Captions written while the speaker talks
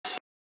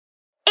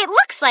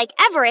Looks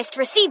like Everest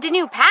received a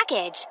new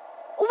package.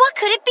 What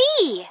could it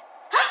be?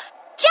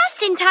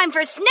 Just in time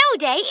for Snow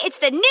Day, it's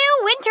the new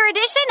winter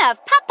edition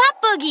of Pup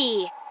Pup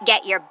Boogie.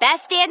 Get your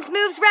best dance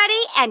moves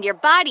ready and your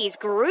body's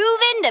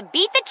grooving to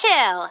beat the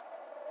chill.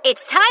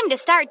 It's time to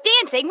start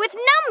dancing with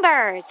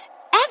numbers.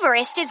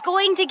 Everest is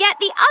going to get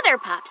the other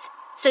pups,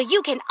 so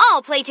you can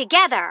all play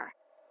together.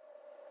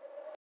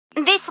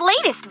 This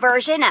latest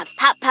version of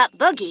Pup Pup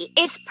Boogie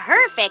is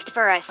perfect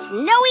for a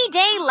snowy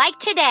day like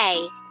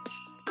today.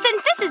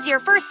 Since this is your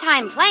first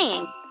time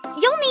playing,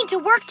 you'll need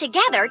to work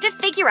together to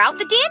figure out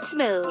the dance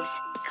moves.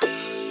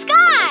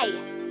 Sky!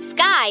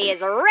 Sky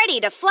is ready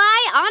to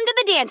fly onto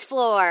the dance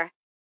floor.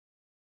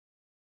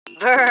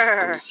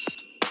 Brr!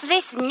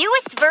 This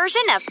newest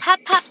version of Pup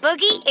Pup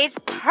Boogie is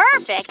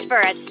perfect for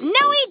a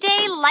snowy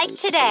day like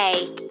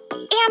today.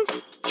 And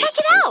check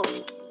it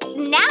out!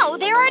 Now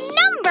there are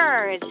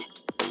numbers!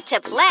 To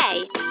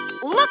play,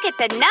 look at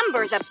the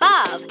numbers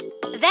above,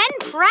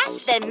 then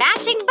press the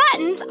matching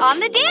buttons on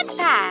the dance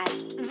pad.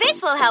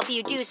 This will help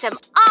you do some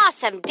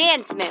awesome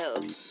dance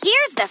moves.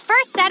 Here's the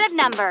first set of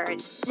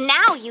numbers.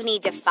 Now you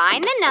need to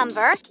find the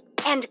number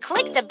and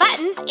click the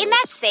buttons in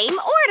that same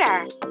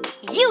order.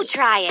 You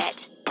try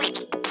it.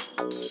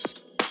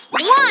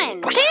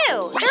 1, 2,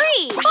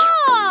 3,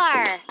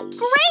 4!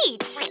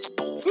 Great!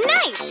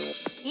 Nice!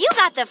 You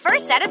got the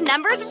first set of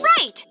numbers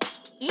right.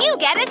 You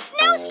get a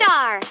snow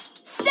star.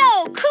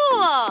 So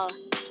cool!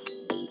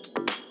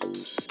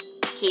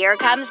 Here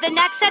comes the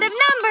next set of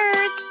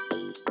numbers.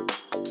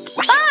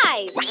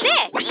 5,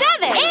 6,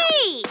 7,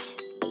 8!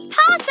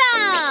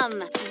 Possum!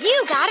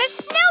 You got a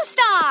snow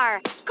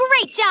star!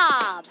 Great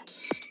job!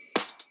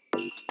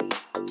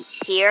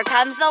 Here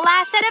comes the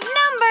last set of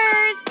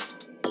numbers.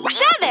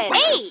 7,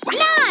 8,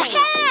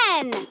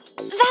 9, 10!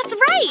 That's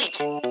right!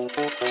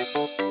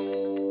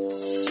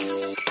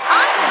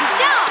 Awesome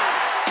job!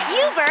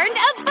 You've earned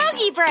a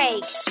boogie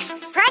break!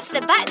 Press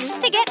the buttons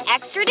to get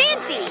extra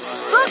dancy.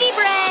 Boogie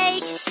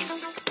break!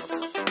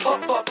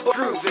 Pop, pop,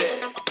 groove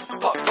it.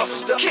 Pop, pop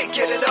stuff. Can't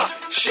get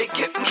enough. Shake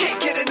it, can't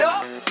get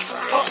enough.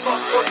 Pop, pop,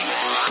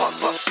 boogie. Pop,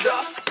 pop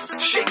stuff.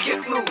 Shake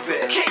it, move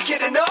it. Can't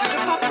get enough. Do the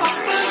pop, pop,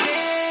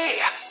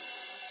 boogie.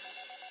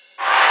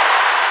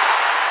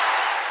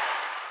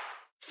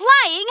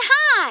 Flying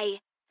high.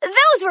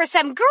 Those were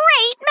some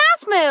great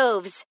math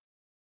moves.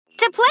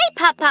 To play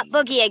Pup Pup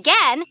Boogie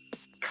again,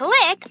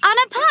 click on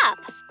a pup.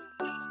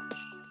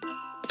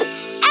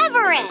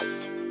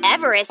 Everest!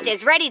 Everest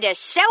is ready to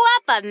show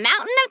up a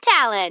mountain of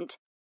talent.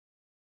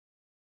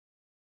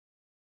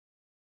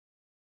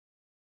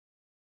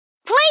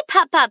 Play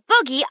Pup Pup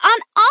Boogie on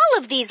all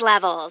of these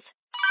levels.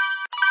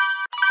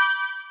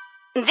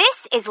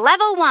 This is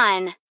level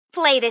 1.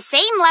 Play the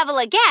same level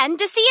again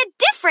to see a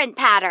different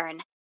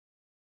pattern.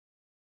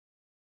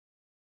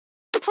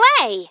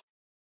 Play.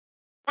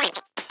 2,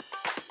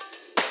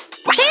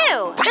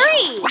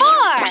 3, 4,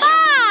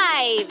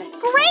 5!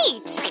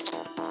 Great!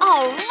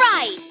 All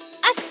right!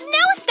 A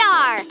snow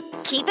star!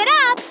 Keep it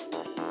up!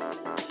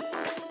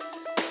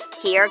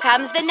 Here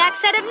comes the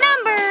next set of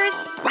numbers.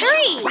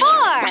 3, 4,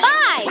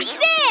 5,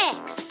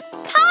 6!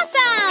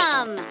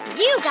 Possum!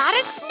 You got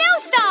a snow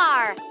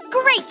star!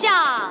 Great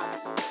job!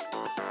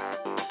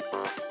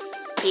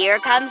 Here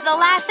comes the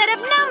last set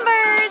of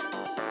numbers.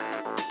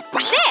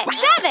 6,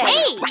 7,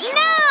 8,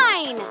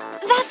 9!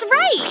 That's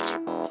right!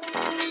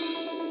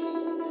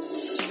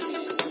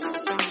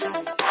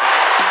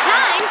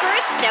 Time for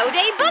a snow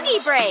day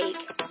boogie break!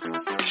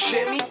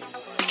 Shimmy,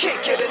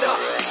 can't get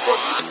enough.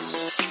 Boogie,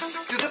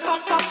 do the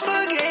pop, pop,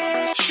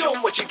 boogie. Show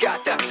 'em what you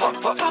got, that pop,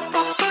 pop, pop,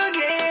 pop,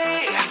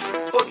 boogie.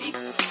 Boogie,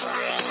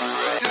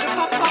 do the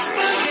pop, pop,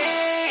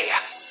 boogie.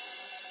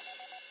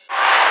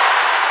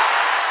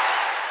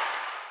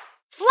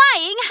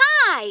 Flying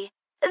high!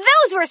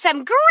 Those were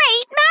some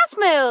great math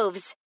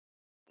moves!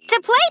 To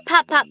play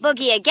Pup Pup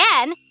Boogie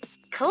again,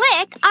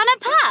 click on a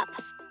pup.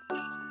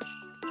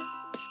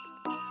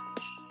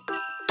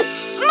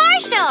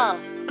 Marshall!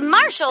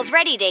 Marshall's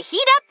ready to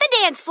heat up the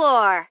dance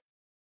floor.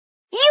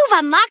 You've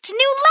unlocked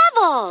new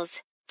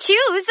levels.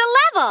 Choose a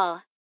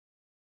level.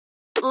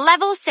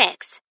 Level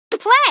 6.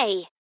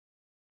 Play.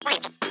 1,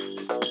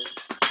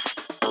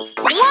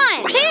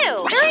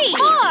 2, 3,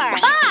 4,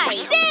 5,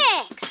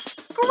 6!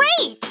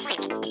 Great!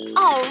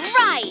 All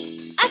right!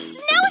 A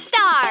snow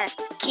star!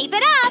 Keep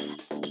it up!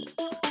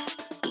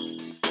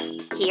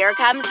 Here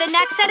comes the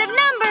next set of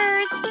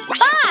numbers.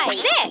 5,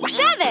 6,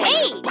 7,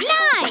 8,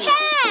 9,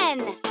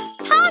 10!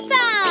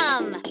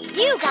 Possum!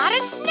 You got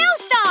a snow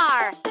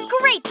star!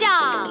 Great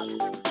job!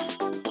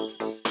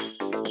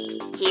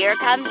 Here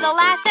comes the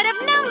last set of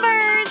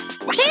numbers.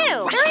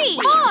 2, 3,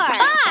 4,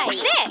 5,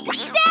 6,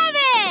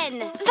 7!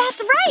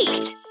 That's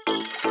right!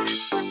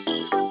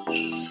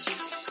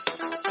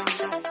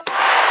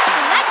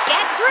 Let's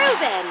get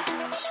groovin'!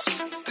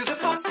 Do the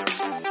pop,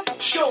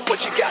 show 'em what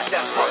you got,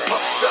 that pop,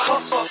 pop stuff.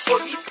 Pop, pop,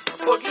 boogie,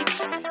 boogie.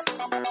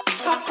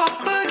 Pop, pop,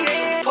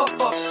 boogie. Pop,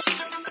 pop,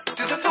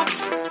 do the pop,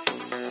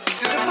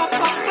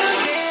 pop,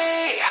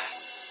 boogie.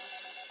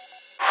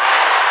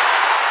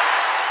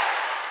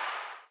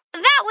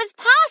 That was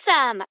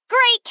Possum!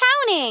 Great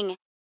counting!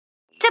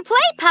 To play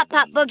Pup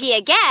Pup Boogie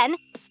again,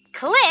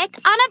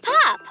 click on a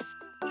pup.